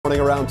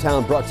Morning Around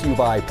Town brought to you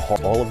by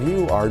Paul. All of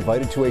you are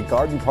invited to a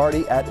garden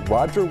party at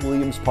Roger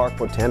Williams Park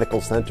Botanical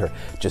Center.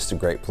 Just a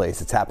great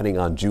place. It's happening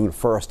on June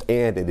 1st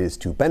and it is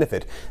to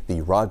benefit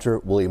the Roger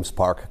Williams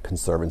Park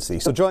Conservancy.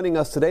 So joining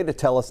us today to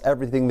tell us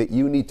everything that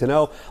you need to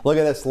know, look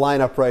at this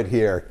lineup right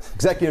here.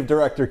 Executive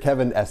Director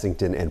Kevin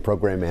Essington and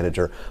Program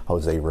Manager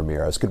Rosé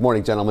Ramirez. Good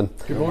morning, gentlemen.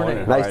 Good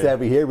morning. Nice to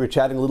have you here. We're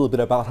chatting a little bit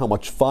about how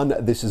much fun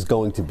this is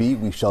going to be.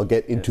 We shall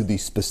get into the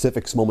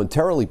specifics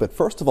momentarily, but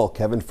first of all,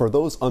 Kevin, for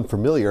those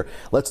unfamiliar,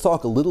 let's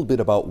talk a little bit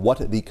about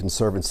what the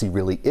Conservancy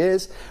really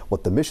is,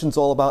 what the mission's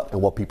all about,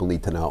 and what people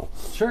need to know.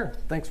 Sure.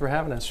 Thanks for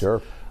having us.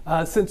 Sure.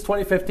 Since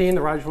 2015,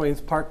 the Roger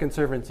Williams Park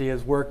Conservancy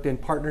has worked in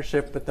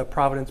partnership with the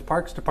Providence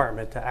Parks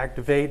Department to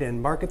activate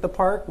and market the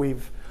park.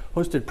 We've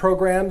hosted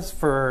programs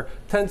for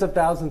tens of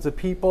thousands of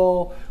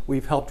people.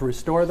 We've helped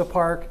restore the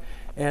park.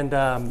 And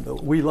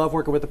we love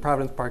working with the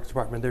Providence Parks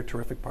Department. They're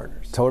terrific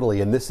partners.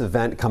 Totally. And this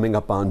event coming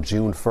up on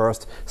June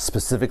 1st,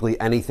 specifically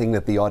anything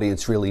that the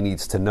audience really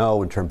needs to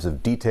know in terms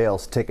of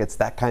details, tickets,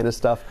 that kind of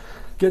stuff?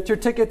 Get your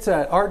tickets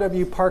at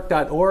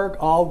rwpark.org.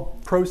 All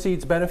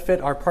proceeds benefit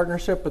our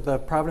partnership with the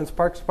Providence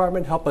Parks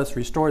Department, help us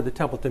restore the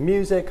temple to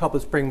music, help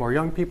us bring more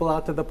young people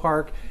out to the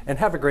park, and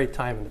have a great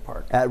time in the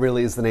park. That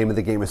really is the name of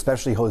the game,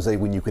 especially, Jose,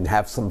 when you can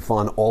have some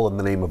fun all in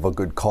the name of a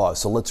good cause.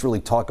 So let's really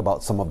talk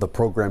about some of the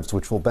programs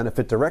which will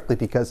benefit directly,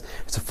 because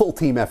it's a full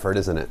team effort,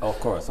 isn't it? Of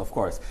course, of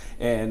course.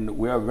 And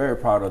we are very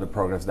proud of the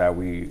programs that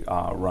we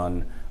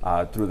run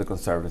through the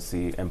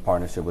Conservancy in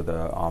partnership with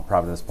the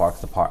Providence Parks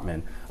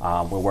Department.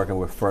 We're working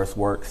with First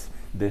Works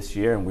this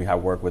year, and we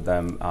have worked with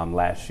them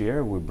last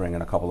year. We're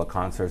bringing a couple of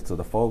concerts to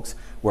the folks,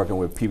 working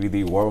with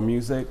PBD World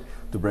Music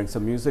to bring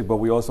some music, but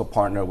we also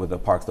partner with the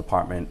Parks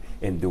Department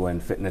in doing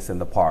fitness in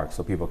the park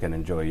so people can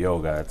enjoy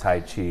yoga,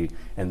 Tai Chi,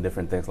 and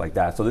different things like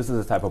that. So this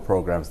is the type of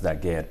programs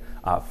that get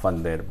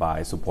funded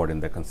by supporting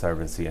the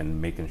Conservancy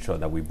and making sure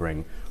that we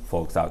bring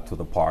folks out to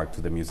the park,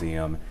 to the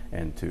museum,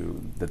 and to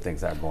the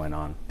things that are going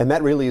on. And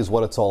that really is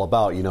what it's all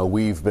about. You know,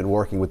 we've been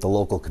working with the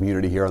local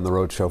community here on the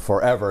Rhode Show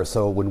forever,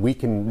 so when we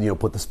can, you know,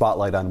 put the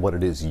spotlight on what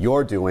it is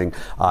you're doing,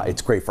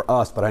 it's great for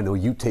us, but I know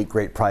you take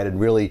great pride in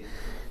really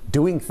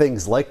doing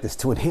things like this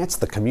to enhance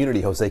the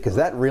community, Jose, because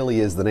that really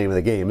is the name of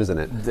the game, isn't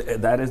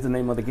it? That is the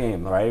name of the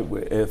game, right?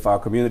 If our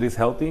community is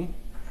healthy,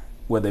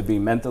 whether it be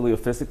mentally or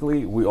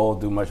physically, we all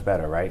do much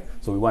better, right?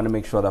 So we want to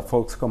make sure that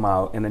folks come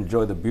out and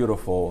enjoy the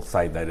beautiful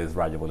site that is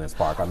Roger Williams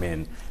Park. I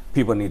mean,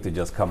 people need to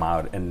just come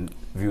out and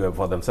view it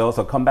for themselves.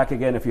 So come back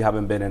again if you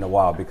haven't been in a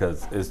while,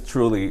 because it's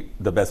truly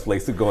the best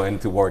place to go in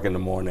to work in the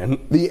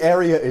morning. The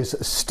area is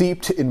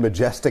steeped in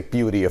majestic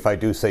beauty, if I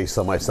do say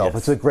so myself.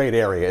 Yes. It's a great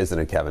area, isn't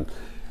it, Kevin?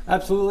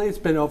 Absolutely. It's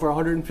been over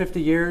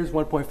 150 years,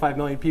 1.5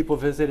 million people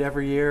visit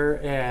every year,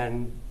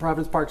 and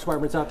Providence Parks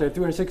Department's out there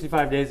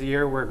 365 days a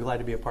year. We're glad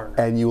to be a partner.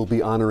 And you will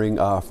be honoring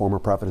former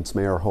Providence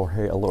Mayor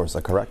Jorge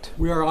Elorza, correct?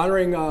 We are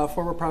honoring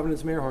former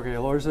Providence Mayor Jorge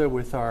Elorza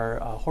with our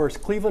Horace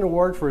Cleveland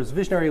Award for his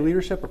visionary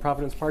leadership at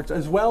Providence Parks,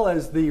 as well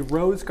as the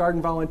Rose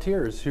Garden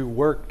volunteers who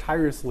work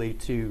tirelessly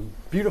to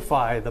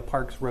beautify the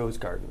park's rose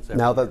gardens.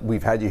 Now that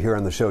we've had you here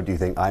on the show, do you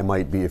think I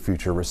might be a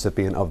future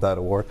recipient of that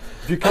award?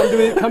 If you come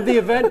to the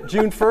event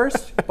June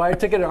 1st, buy a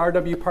ticket at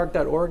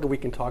rwpark.org and we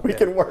can talk. We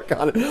can work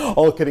on it.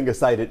 All kidding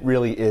aside, it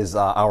really is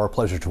our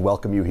pleasure to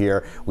welcome you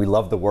here. We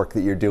love the work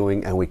that you're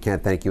doing, and we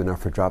can't thank you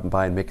enough for dropping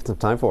by and making some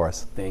time for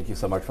us. Thank you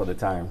so much for the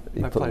time.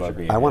 My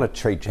pleasure. I want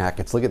to trade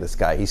jackets. Look at this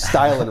guy. He's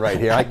styling right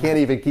here. I can't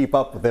even keep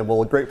up with him.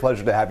 Well, a great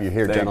pleasure to have you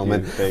here,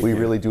 gentlemen. We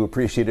really do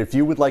appreciate it. If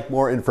you would like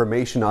more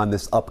information on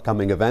this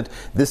upcoming event,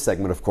 this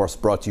segment, of course,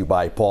 brought to you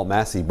by Paul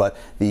Massey, but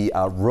the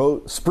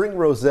Spring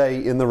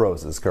Rosé in the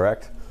Roses,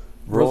 correct?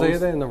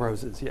 Rosé in the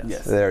Roses,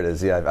 yes. There it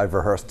is. Yeah, I've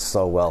rehearsed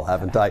so well,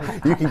 haven't I?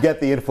 You can get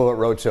the info at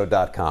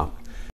rhodeshow.com.